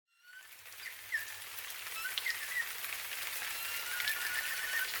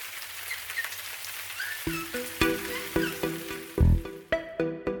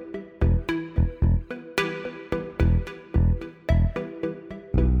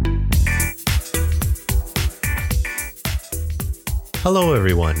Hello,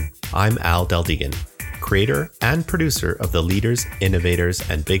 everyone. I'm Al Deldegan, creator and producer of the Leaders, Innovators,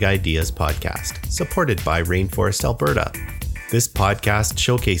 and Big Ideas podcast, supported by Rainforest Alberta. This podcast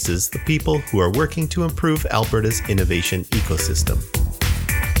showcases the people who are working to improve Alberta's innovation ecosystem.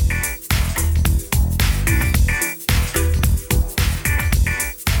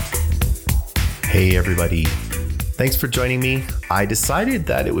 Hey, everybody. Thanks for joining me. I decided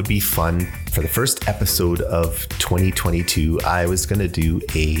that it would be fun for the first episode of 2022. I was going to do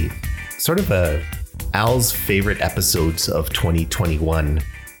a sort of a Al's favorite episodes of 2021.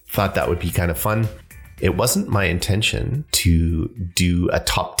 Thought that would be kind of fun. It wasn't my intention to do a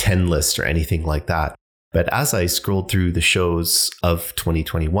top 10 list or anything like that. But as I scrolled through the shows of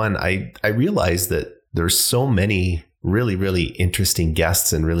 2021, I realized that there's so many really interesting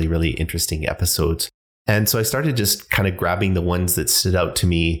guests and really interesting episodes. And so I started just kind of grabbing the ones that stood out to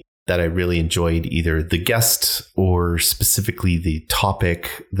me that I really enjoyed, either the guest or specifically the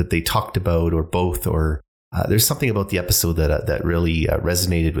topic that they talked about, or both, or there's something about the episode that really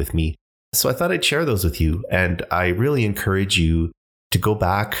resonated with me. So I thought I'd share those with you. And I really encourage you to go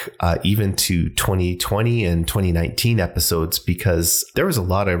back even to 2020 and 2019 episodes, because there was a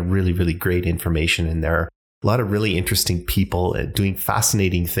lot of really great information in there. A lot of really interesting people doing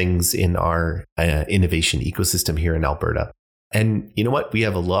fascinating things in our innovation ecosystem here in Alberta. And you know what? We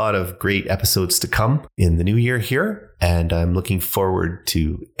have a lot of great episodes to come in the new year here. And I'm looking forward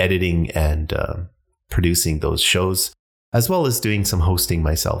to editing and producing those shows, as well as doing some hosting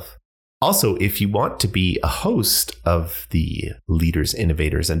myself. Also, if you want to be a host of the Leaders,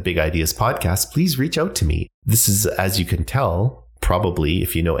 Innovators, and Big Ideas podcast, please reach out to me. This is, as you can tell, probably,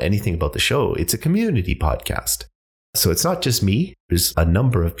 if you know anything about the show, it's a community podcast. So it's not just me. There's a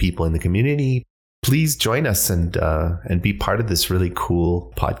number of people in the community. Please join us and be part of this really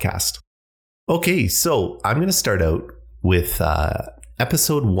cool podcast. Okay, so I'm going to start out with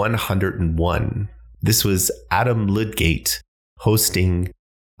episode 101. This was Adam Ludgate hosting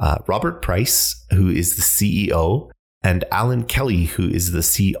Robert Price, who is the CEO, and Alan Kelly, who is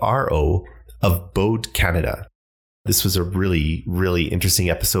the CRO of Bode Canada. This was a really interesting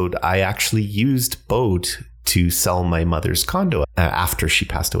episode. I actually used Bode to sell my mother's condo after she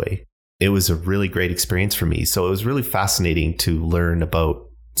passed away. It was a really great experience for me. So it was really fascinating to learn about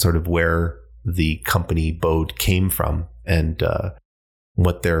sort of where the company Bode came from and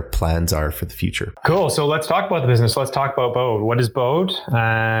what their plans are for the future. Cool. So let's talk about the business. Let's talk about Bode. What is Bode?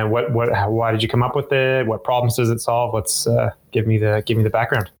 Why did you come up with it? What problems does it solve? Let's give me the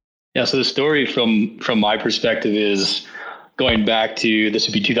background. Yeah, so the story from my perspective is going back to, this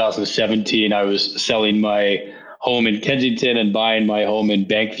would be 2017. I was selling my home in Kensington and buying my home in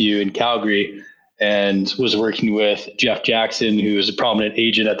Bankview in Calgary, and was working with Jeff Jackson, who was a prominent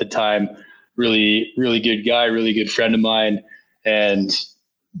agent at the time. Really good guy, really good friend of mine. And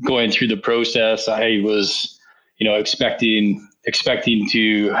going through the process, I was, expecting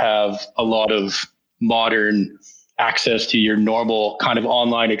to have a lot of modern access to your normal kind of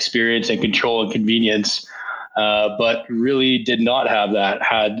online experience and control and convenience, but really did not have that.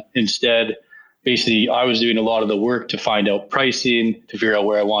 Had instead, basically, I was doing a lot of the work to find out pricing, to figure out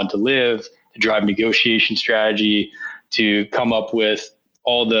where I wanted to live, to drive negotiation strategy, to come up with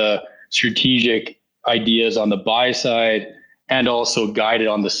all the strategic ideas on the buy side and also guided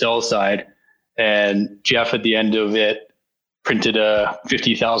on the sell side. And Jeff, at the end of it, printed a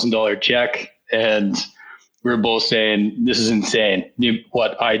 $50,000 check, and we were both saying, this is insane.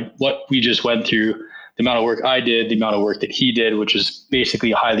 What we just went through, the amount of work I did, the amount of work that he did, which was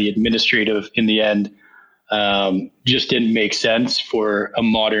basically highly administrative in the end, just didn't make sense for a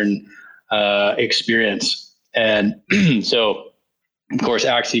modern experience. And so, of course,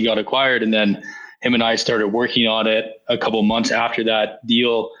 Axie got acquired, and then him and I started working on it a couple months after that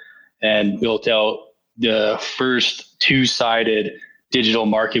deal and built out the first two-sided digital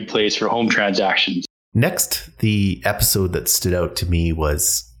marketplace for home transactions. Next, the episode that stood out to me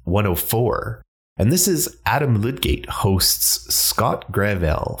was 104. And this is Adam Ludgate hosts Scott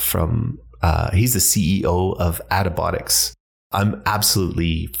Gravel from, he's the CEO of Adabotics. I'm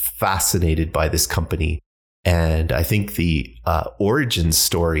absolutely fascinated by this company. And I think the origin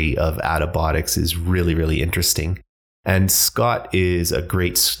story of Adabotics is really interesting. And Scott is a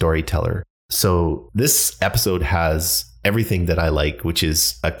great storyteller. So this episode has everything that I like, which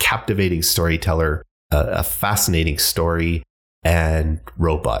is a captivating storyteller, a fascinating story, and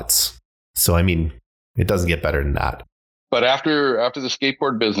robots. So, I mean, it doesn't get better than that. But after the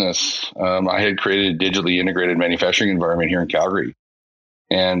skateboard business, I had created a digitally integrated manufacturing environment here in Calgary.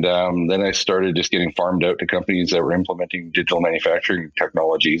 And then I started just getting farmed out to companies that were implementing digital manufacturing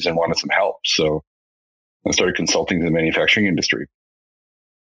technologies and wanted some help. So I started consulting to the manufacturing industry.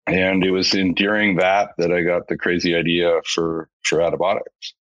 And it was during that I got the crazy idea for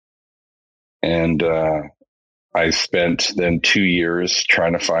Adabotics. And I spent then 2 years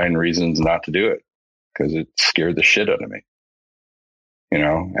trying to find reasons not to do it because it scared the shit out of me.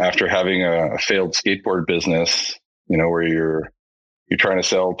 After having a failed skateboard business, where you're trying to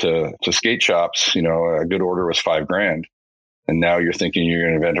sell to skate shops, a good order was $5,000. And now you're thinking you're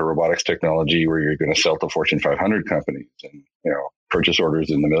going to invent a robotics technology where you're going to sell to Fortune 500 companies and, purchase orders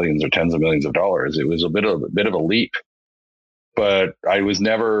in the millions or tens of millions of dollars. It was a bit of a leap, but I was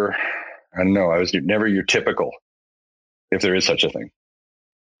never your typical, if there is such a thing.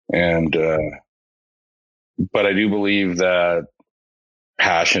 And, but I do believe that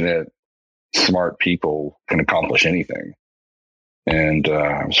passionate, smart people can accomplish anything. And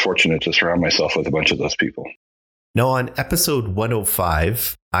I was fortunate to surround myself with a bunch of those people. Now, on episode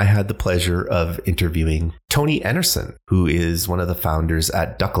 105, I had the pleasure of interviewing Tony Enerson, who is one of the founders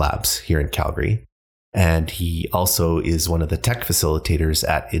at Duck Labs here in Calgary. And he also is one of the tech facilitators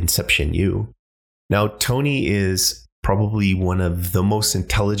at Inception U. Now, Tony is probably one of the most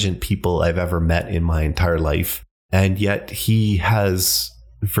intelligent people I've ever met in my entire life. And yet he has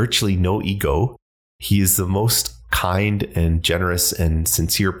virtually no ego. He is the most kind and generous and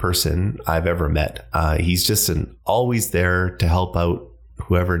sincere person I've ever met. He's just always there to help out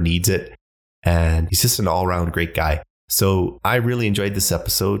whoever needs it. And he's just an all-around great guy. So I really enjoyed this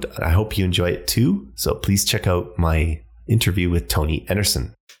episode. I hope you enjoy it too. So please check out my interview with Tony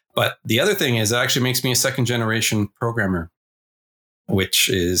Enerson. But the other thing is it actually makes me a second generation programmer, which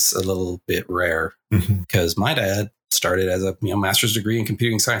is a little bit rare because my dad started as a master's degree in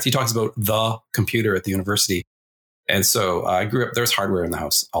computing science. He talks about the computer at the university. And so I grew up, there was hardware in the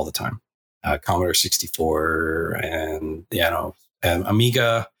house all the time. Commodore 64 and,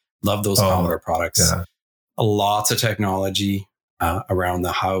 Amiga, loved those Commodore products. Yeah. Lots of technology around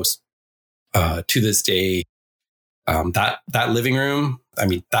the house. To this day, that living room,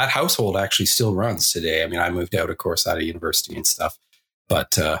 that household actually still runs today. I moved out, of course, out of university and stuff.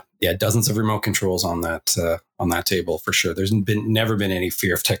 But dozens of remote controls on that table for sure. There's never been any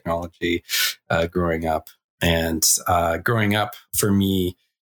fear of technology growing up. And growing up for me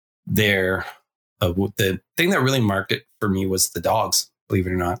there, the thing that really marked it for me was the dogs, believe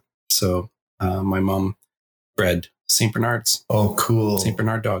it or not. So my mom bred St. Bernards. Oh, cool. St.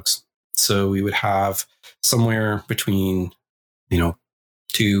 Bernard dogs. So we would have somewhere between,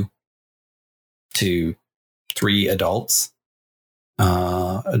 2 to 3 adults.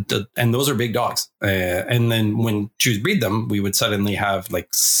 And those are big dogs. And then when she would breed them, we would suddenly have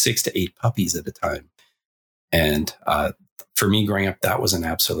like 6 to 8 puppies at a time. And for me growing up, that was an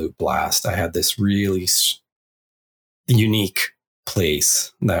absolute blast. I had this really unique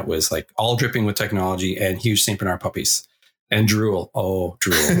place that was like all dripping with technology and huge St. Bernard puppies and drool. Oh,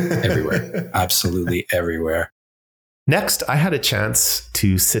 drool everywhere. Absolutely everywhere. Next, I had a chance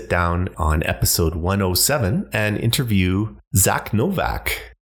to sit down on episode 107 and interview Zach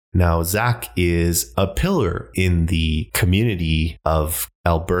Novak. Now, Zach is a pillar in the community of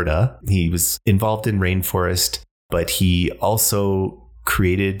Alberta. He was involved in Rainforest, but he also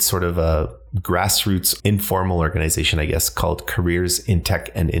created sort of a grassroots informal organization, I guess, called Careers in Tech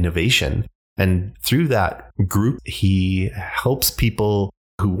and Innovation. And through that group, he helps people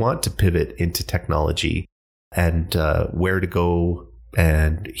who want to pivot into technology and where to go.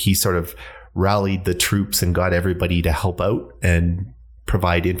 And he sort of rallied the troops and got everybody to help out and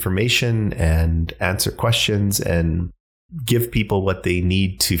provide information and answer questions and give people what they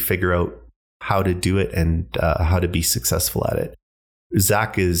need to figure out how to do it and how to be successful at it.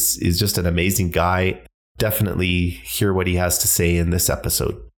 Zach is just an amazing guy. Definitely hear what he has to say in this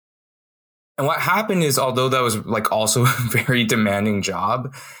episode. And what happened is, although that was like also a very demanding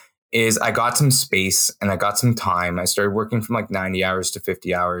job, is I got some space and I got some time. I started working from like 90 hours to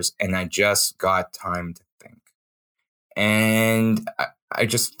 50 hours and I just got time to think. And I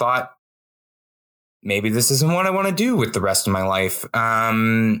just thought, maybe this isn't what I want to do with the rest of my life.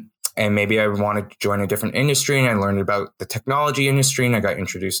 And maybe I wanted to join a different industry. And I learned about the technology industry and I got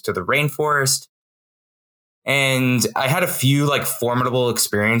introduced to the rainforest. And I had a few like formidable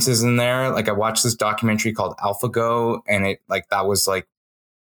experiences in there. Like I watched this documentary called AlphaGo, and it like that was like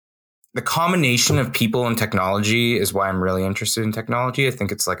the combination of people and technology is why I'm really interested in technology. I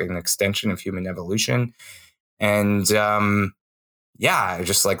think it's like an extension of human evolution. And I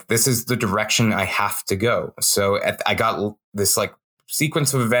just like, this is the direction I have to go. So I got this like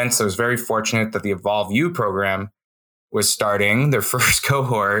sequence of events. I was very fortunate that the Evolve U program was starting their first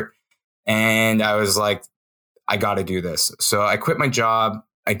cohort. And I was like, I got to do this. So I quit my job.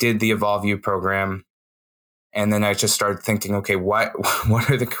 I did the Evolve U program. And then I just started thinking, okay, what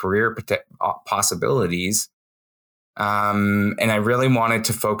are the career possibilities? And I really wanted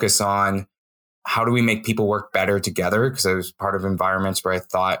to focus on how do we make people work better together? Because I was part of environments where I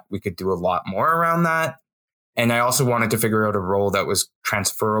thought we could do a lot more around that. And I also wanted to figure out a role that was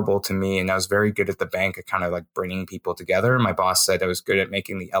transferable to me. And I was very good at the bank at kind of like bringing people together. My boss said I was good at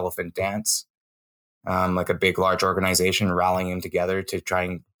making the elephant dance, like a big, large organization, rallying them together to try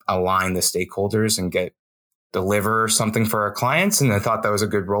and align the stakeholders and deliver something for our clients. And I thought that was a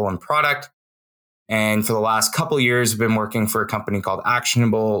good role in product. And for the last couple of years, I've been working for a company called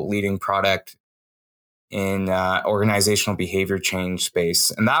Actionable, leading product in organizational behavior change space.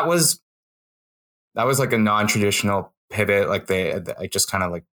 And that was like a non-traditional pivot. Like I just kind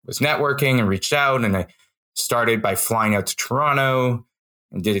of like was networking and reached out, and I started by flying out to Toronto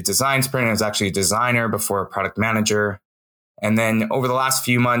and did a design sprint. I was actually a designer before a product manager. And then over the last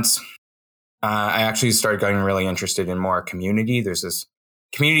few months, I actually started getting really interested in more community. There's this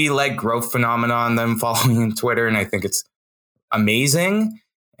community-led growth phenomenon that I'm following on Twitter, and I think it's amazing,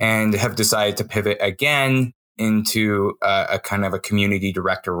 and have decided to pivot again into a kind of a community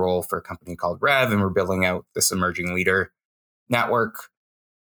director role for a company called Rev, and we're building out this emerging leader network.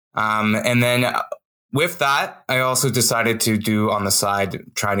 And then with that, I also decided to do on the side,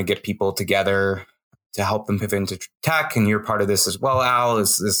 trying to get people together to help them pivot into tech. And you're part of this as well, Al,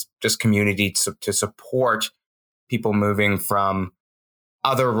 is this just community to support people moving from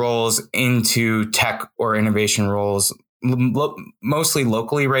other roles into tech or innovation roles, mostly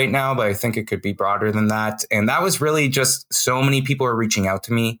locally right now, but I think it could be broader than that. And that was really just so many people are reaching out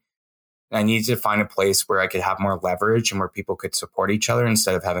to me. I needed to find a place where I could have more leverage and where people could support each other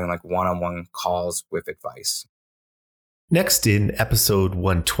instead of having like one-on-one calls with advice. Next in episode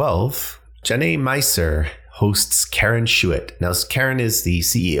 112, Janae Meiser hosts Karen Schuett. Now, Karen is the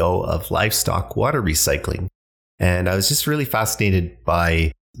CEO of Livestock Water Recycling. And I was just really fascinated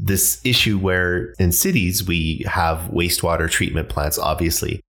by this issue where in cities we have wastewater treatment plants,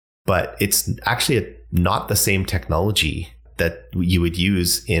 obviously, but it's actually not the same technology that you would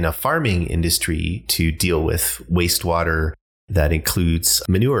use in a farming industry to deal with wastewater that includes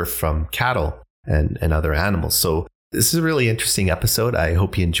manure from cattle and other animals. So this is a really interesting episode. I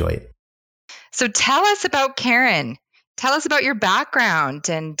hope you enjoy it. So tell us about Karen. Tell us about your background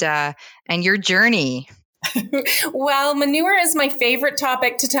and your journey. Well, manure is my favorite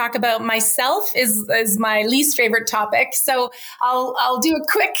topic to talk about. Myself is my least favorite topic. So I'll do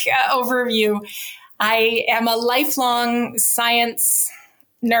a quick overview. I am a lifelong science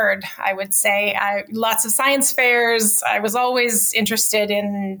nerd, I would say. Lots of science fairs. I was always interested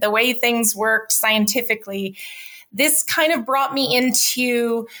in the way things worked scientifically. This kind of brought me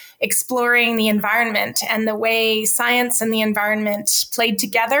into exploring the environment and the way science and the environment played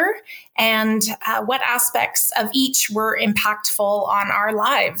together, and what aspects of each were impactful on our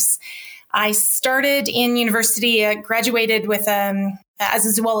lives. I started in university, graduated with as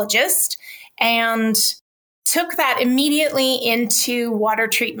a zoologist, and took that immediately into water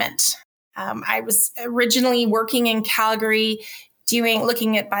treatment. I was originally working in Calgary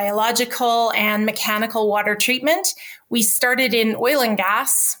looking at biological and mechanical water treatment. We started in oil and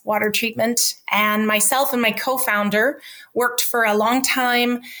gas water treatment, and myself and my co-founder worked for a long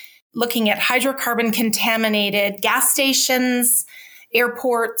time looking at hydrocarbon contaminated gas stations,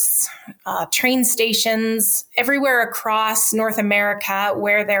 airports, train stations, everywhere across North America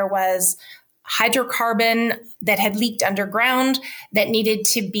where there was hydrocarbon that had leaked underground that needed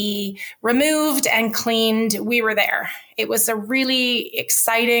to be removed and cleaned. We were there. It was a really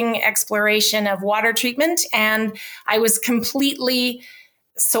exciting exploration of water treatment, and I was completely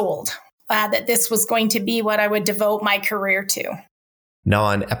sold that this was going to be what I would devote my career to. Now,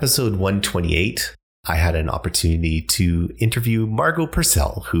 on episode 128, I had an opportunity to interview Margot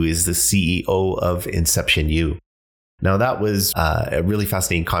Purcell, who is the CEO of Inception U. Now, that was a really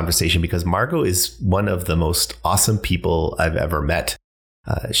fascinating conversation because Margot is one of the most awesome people I've ever met.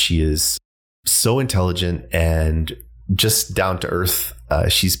 She is so intelligent and just down to earth.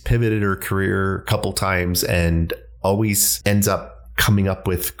 She's pivoted her career a couple times and always ends up coming up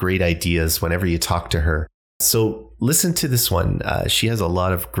with great ideas whenever you talk to her. So listen to this one. She has a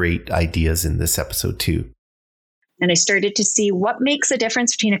lot of great ideas in this episode too. And I started to see what makes a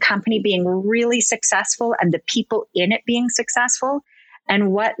difference between a company being really successful and the people in it being successful,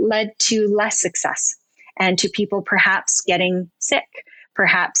 and what led to less success and to people perhaps getting sick,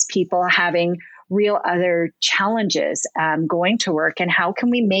 perhaps people having real other challenges going to work. And how can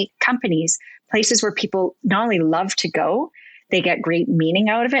we make companies places where people not only love to go, they get great meaning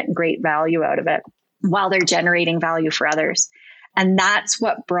out of it and great value out of it while they're generating value for others. And that's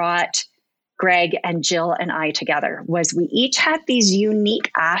what brought Greg and Jill and I together was we each had these unique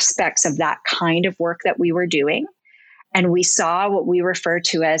aspects of that kind of work that we were doing. And we saw what we refer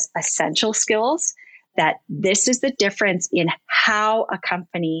to as essential skills, that this is the difference in how a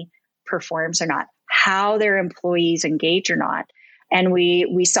company performs or not, how their employees engage or not. And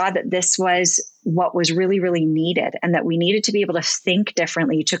we saw that this was what was really, really needed, and that we needed to be able to think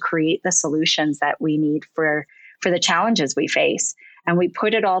differently to create the solutions that we need for the challenges we face. And we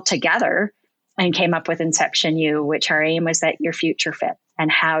put it all together and came up with Inception U, which our aim was that you're future fit.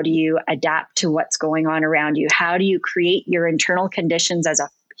 And how do you adapt to what's going on around you? How do you create your internal conditions as a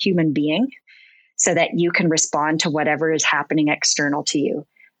human being so that you can respond to whatever is happening external to you?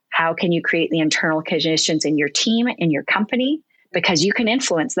 How can you create the internal conditions in your team, in your company? Because you can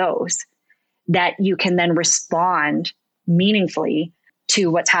influence those, that you can then respond meaningfully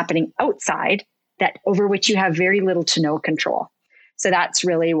to what's happening outside, that over which you have very little to no control. So that's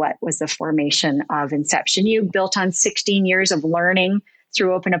really what was the formation of Inception U, built on 16 years of learning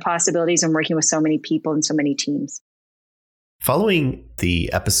through Open to Possibilities and working with so many people and so many teams. Following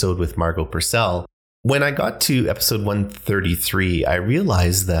the episode with Margot Purcell, when I got to episode 133, I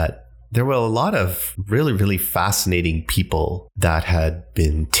realized that there were a lot of really, really fascinating people that had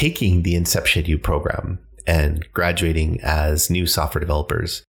been taking the Inception U program and graduating as new software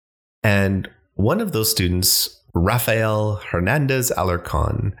developers. And one of those students, Rafael Hernandez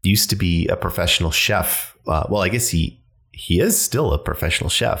Alarcon, used to be a professional chef. Well, I guess he is still a professional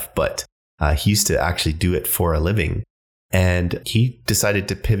chef, but he used to actually do it for a living. And he decided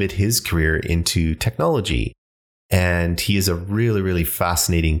to pivot his career into technology. And he is a really, really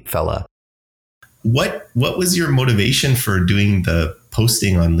fascinating fella. What was your motivation for doing the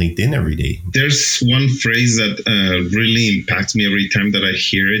posting on LinkedIn every day? There's one phrase that really impacts me every time that I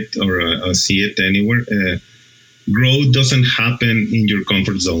hear it or see it anywhere. Growth doesn't happen in your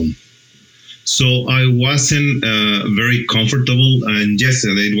comfort zone. So I wasn't very comfortable. And yes,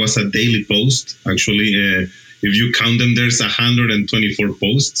 it was a daily post. Actually, if you count them, there's 124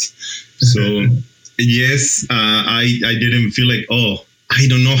 posts. So yes, I didn't feel like, I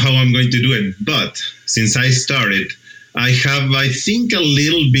don't know how I'm going to do it. But since I started, I have, I think, a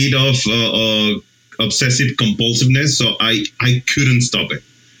little bit of obsessive compulsiveness. So I couldn't stop it.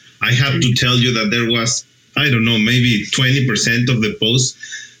 I have to tell you that there was, I don't know, maybe 20% of the posts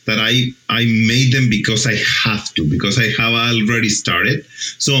that I made them because I have to, because I have already started.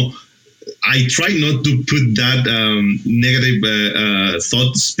 So I try not to put that negative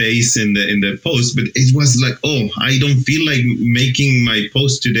thought space in the post, but it was like, I don't feel like making my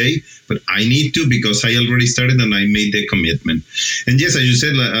post today, but I need to because I already started and I made the commitment. And yes, as you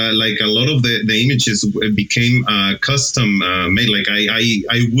said, like a lot of the images became custom made. Like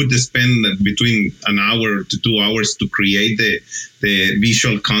I would spend between an hour to 2 hours to create the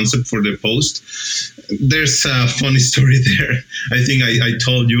visual concept for the post. There's a funny story there. I think I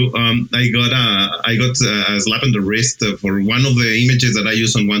told you I got a slap on the wrist for one of the images that I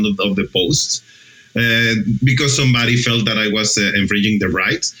use on one of the posts because somebody felt that I was infringing the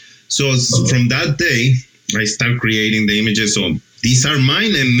rights. So from that day, I start creating the images. So these are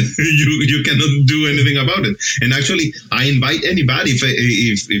mine, and you cannot do anything about it. And actually, I invite anybody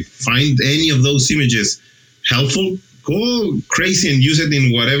if find any of those images helpful, go crazy and use it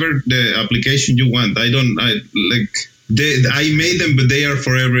in whatever the application you want. I made them, but they are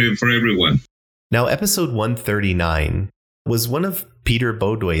for everyone. Now, episode 139 was one of Peter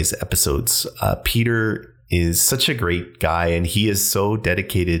Beaudoin's episodes. Peter is such a great guy, and he is so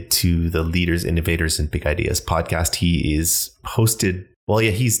dedicated to the Leaders, Innovators, and Big Ideas podcast. He is hosted,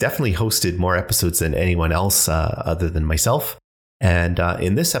 he's definitely hosted more episodes than anyone else other than myself. And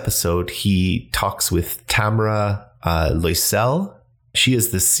in this episode, he talks with Tamara Loisel. She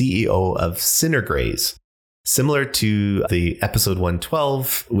is the CEO of Synergraze. Similar to the episode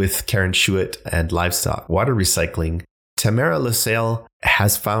 112 with Karen Schuett and livestock water recycling, Tamara Loisel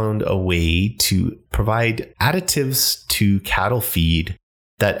has found a way to provide additives to cattle feed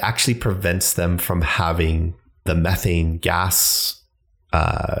that actually prevents them from having the methane gas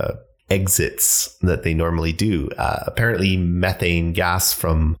exits that they normally do. Apparently, methane gas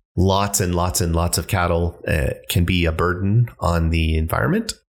from lots and lots and lots of cattle can be a burden on the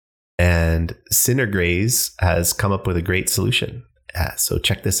environment. And Synergraze has come up with a great solution. So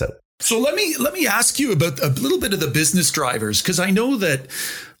check this out. So let me ask you about a little bit of the business drivers, because I know that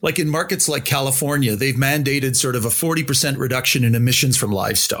like in markets like California, they've mandated sort of a 40% reduction in emissions from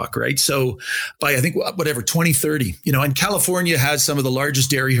livestock, right? So by, I think, 2030, and California has some of the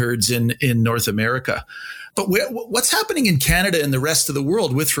largest dairy herds in North America. But what's happening in Canada and the rest of the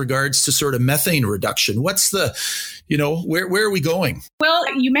world with regards to sort of methane reduction? What's the, where are we going? Well,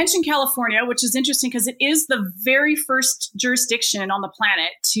 you mentioned California, which is interesting because it is the very first jurisdiction on the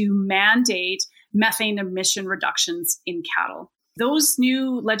planet to mandate methane emission reductions in cattle. Those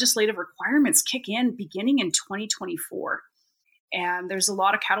new legislative requirements kick in beginning in 2024. And there's a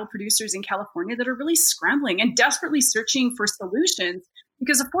lot of cattle producers in California that are really scrambling and desperately searching for solutions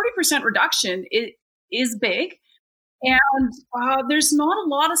because a 40% reduction is big. And there's not a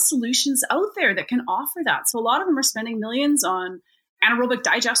lot of solutions out there that can offer that. So a lot of them are spending millions on anaerobic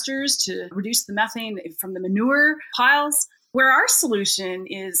digesters to reduce the methane from the manure piles, where our solution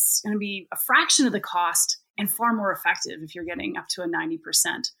is going to be a fraction of the cost and far more effective if you're getting up to a 90%.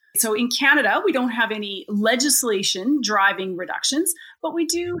 So in Canada, we don't have any legislation driving reductions, but we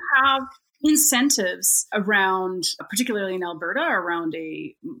do have incentives around, particularly in Alberta, around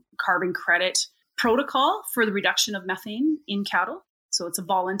a carbon credit protocol for the reduction of methane in cattle. So it's a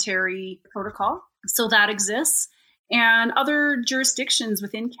voluntary protocol. So that exists. And other jurisdictions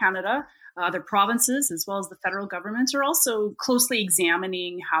within Canada, other provinces, as well as the federal government, are also closely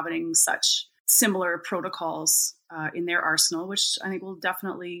examining having such similar protocols in their arsenal, which I think will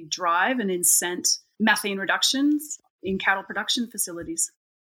definitely drive and incent methane reductions in cattle production facilities.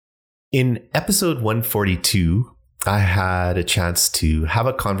 In episode 142, I had a chance to have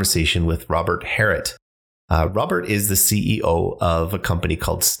a conversation with Robert Harrett. Robert is the CEO of a company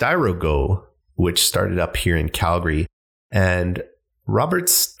called StyroGo, which started up here in Calgary. And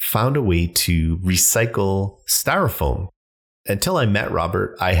Robert's found a way to recycle styrofoam. Until I met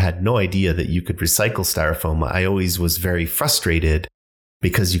Robert, I had no idea that you could recycle styrofoam. I always was very frustrated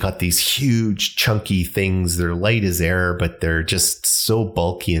because you got these huge chunky things. They're light as air, but they're just so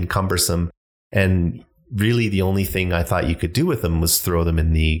bulky and cumbersome. And really the only thing I thought you could do with them was throw them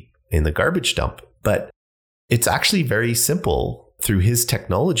in the garbage dump. But it's actually very simple through his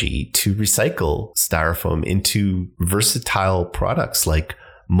technology to recycle styrofoam into versatile products like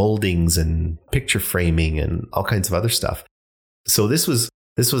moldings and picture framing and all kinds of other stuff. So this was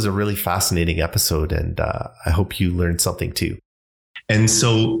a really fascinating episode, and I hope you learned something too. And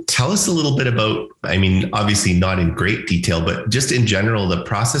so tell us a little bit about, I mean, obviously not in great detail, but just in general, the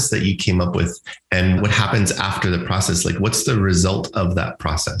process that you came up with and what happens after the process. Like, what's the result of that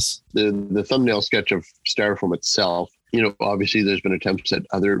process? The thumbnail sketch of styrofoam itself, obviously there's been attempts at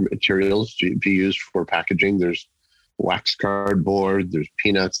other materials to be used for packaging. There's wax cardboard, there's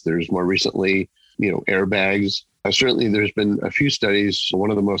peanuts, there's more recently, airbags. Certainly, there's been a few studies. One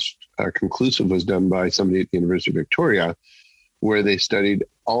of the most conclusive was done by somebody at the University of Victoria, where they studied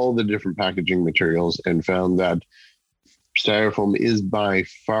all the different packaging materials and found that styrofoam is by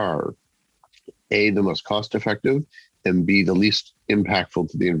far, A, the most cost effective, and B, the least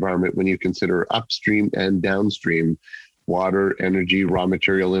impactful to the environment when you consider upstream and downstream water, energy, raw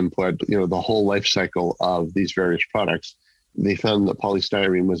material input, the whole life cycle of these various products. They found that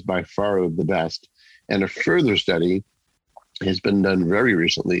polystyrene was by far the best. And a further study has been done very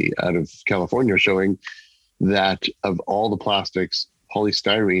recently out of California showing that of all the plastics,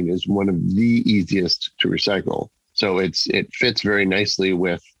 polystyrene is one of the easiest to recycle. So it fits very nicely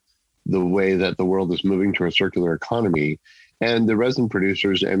with the way that the world is moving to a circular economy. And the resin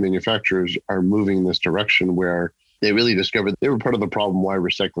producers and manufacturers are moving in this direction where they really discovered they were part of the problem why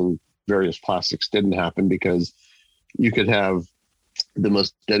recycling various plastics didn't happen, because you could have the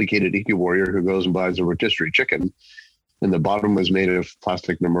most dedicated eco-warrior who goes and buys a rotisserie chicken, and the bottom was made of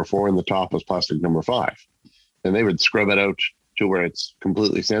plastic number 4 and the top was plastic number 5. And they would scrub it out to where it's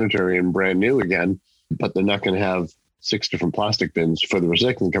completely sanitary and brand new again, but they're not going to have 6 different plastic bins for the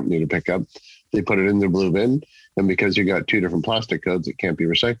recycling company to pick up. They put it in their blue bin, and because you got 2 different plastic codes, it can't be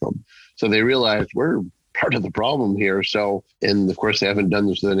recycled. So they realized we're part of the problem here. So, and of course, they haven't done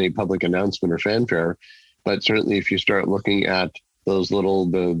this with any public announcement or fanfare, but certainly if you start looking at those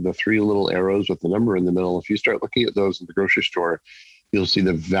the 3 little arrows with the number in the middle, if you start looking at those in the grocery store, you'll see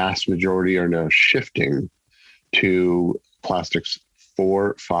the vast majority are now shifting to plastics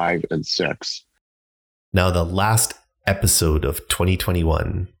 4, 5, and 6. Now, the last episode of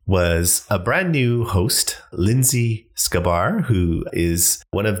 2021 was a brand new host, Lindsay Scabar, who is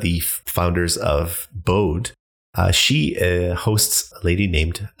one of the founders of Bode. She hosts a lady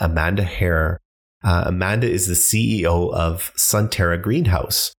named Amanda Hare. Amanda is the CEO of Sunterra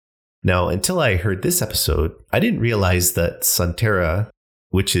Greenhouse. Now, until I heard this episode, I didn't realize that Sunterra,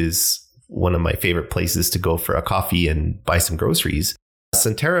 which is one of my favorite places to go for a coffee and buy some groceries,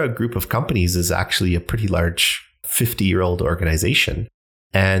 Sunterra group of companies is actually a pretty large 50-year-old organization.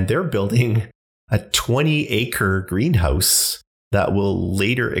 And they're building a 20-acre greenhouse that will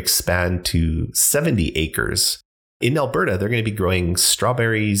later expand to 70 acres. In Alberta, they're going to be growing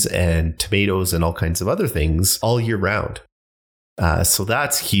strawberries and tomatoes and all kinds of other things all year round. So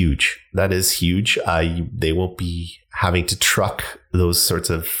that's huge. That is huge. They won't be having to truck those sorts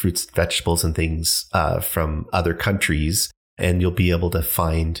of fruits, vegetables, and things from other countries. And you'll be able to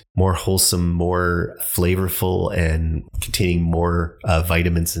find more wholesome, more flavorful, and containing more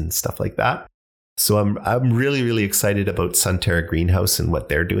vitamins and stuff like that. So I'm really, really excited about Sunterra Greenhouse and what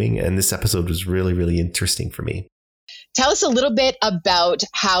they're doing. And this episode was really, really interesting for me. Tell us a little bit about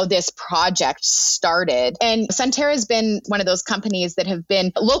how this project started. And Sunterra has been one of those companies that have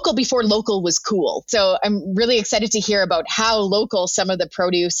been local before local was cool. So I'm really excited to hear about how local some of the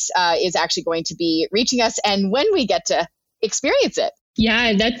produce is actually going to be reaching us and when we get to experience it.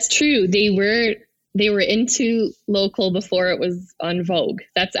 Yeah, that's true. They were into local before it was on vogue.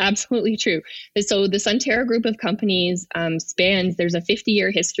 That's absolutely true. So the Sunterra group of companies spans, there's a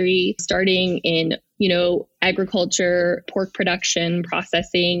 50-year history starting in, agriculture, pork production,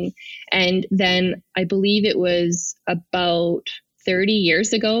 processing. And then I believe it was about 30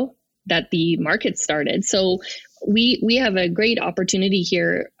 years ago that the market started. So we have a great opportunity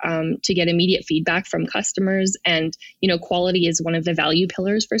here to get immediate feedback from customers, and quality is one of the value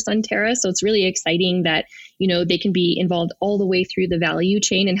pillars for Sunterra. So it's really exciting that they can be involved all the way through the value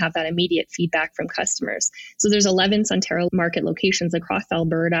chain and have that immediate feedback from customers. So there's 11 Sunterra market locations across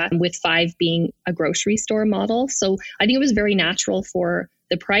Alberta, with 5 being a grocery store model. So I think it was very natural for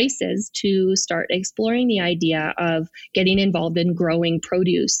the prices to start exploring the idea of getting involved in growing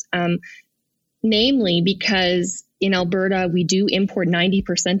produce. Namely, because in Alberta, we do import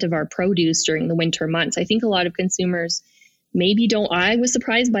 90% of our produce during the winter months. I think a lot of consumers maybe don't. I was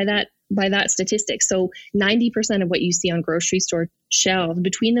surprised by that statistic. So 90% of what you see on grocery store shelves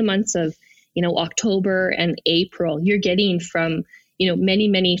between the months of, October and April, you're getting from, many,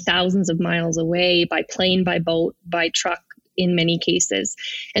 many thousands of miles away by plane, by boat, by truck, in many cases.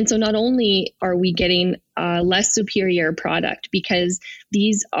 And so not only are we getting a less superior product, because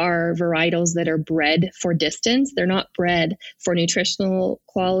these are varietals that are bred for distance. They're not bred for nutritional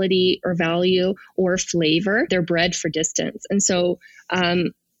quality or value or flavor. They're bred for distance. And so,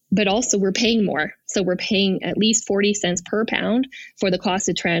 but also we're paying more. So we're paying at least 40 cents per pound for the cost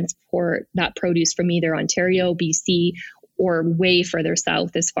to transport that produce from either Ontario, BC, or way further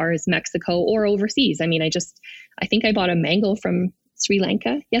south as far as Mexico or overseas. I mean, I think I bought a mango from Sri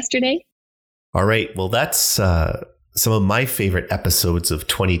Lanka yesterday. All right. Well, that's some of my favorite episodes of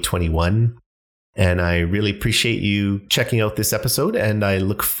 2021. And I really appreciate you checking out this episode. And I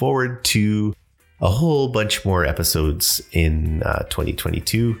look forward to a whole bunch more episodes in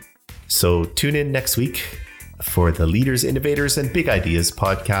 2022. So tune in next week for the Leaders, Innovators, and Big Ideas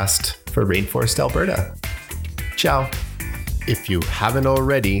podcast for Rainforest Alberta. Ciao. If you haven't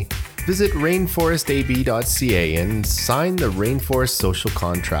already, visit rainforestab.ca and sign the Rainforest Social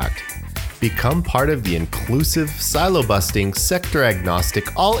Contract. Become part of the inclusive, silo-busting,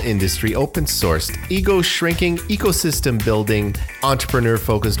 sector-agnostic, all-industry, open-sourced, ego-shrinking, ecosystem-building,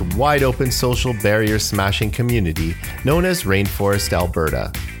 entrepreneur-focused, wide-open social barrier-smashing community known as Rainforest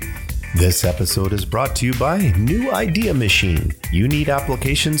Alberta. This episode is brought to you by New Idea Machine. You need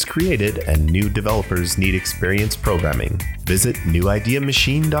applications created and new developers need experience programming. Visit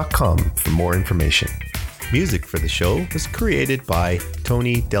newideamachine.com for more information. Music for the show was created by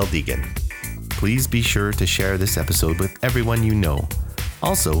Tony Del Deegan. Please be sure to share this episode with everyone you know.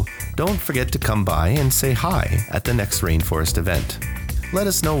 Also, don't forget to come by and say hi at the next Rainforest event. Let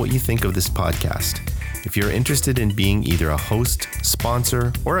us know what you think of this podcast. If you're interested in being either a host,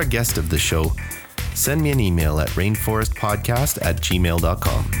 sponsor, or a guest of the show, send me an email at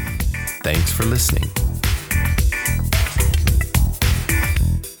rainforestpodcast@gmail.com. Thanks for listening.